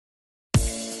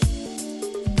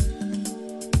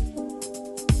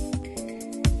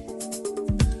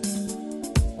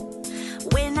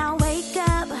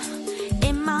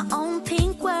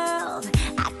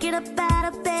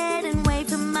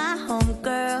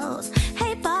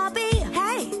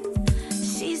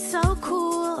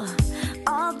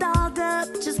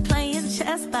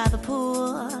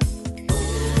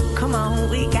alone.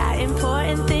 We got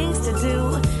important things to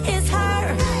do. It's her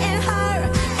and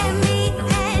her and me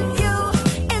and you.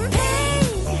 And pink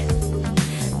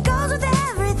goes with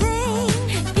everything.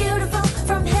 Beautiful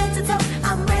from head to toe.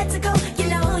 I'm ready to go. You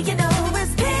know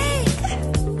it's pink.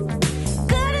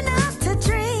 Good enough to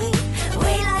dream.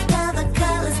 We like other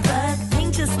colors, but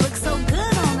pink just looks so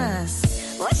good on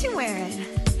us. What you wearing?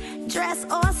 Dress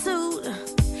or suit?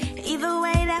 Either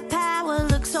way, that power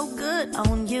looks so good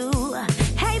on you.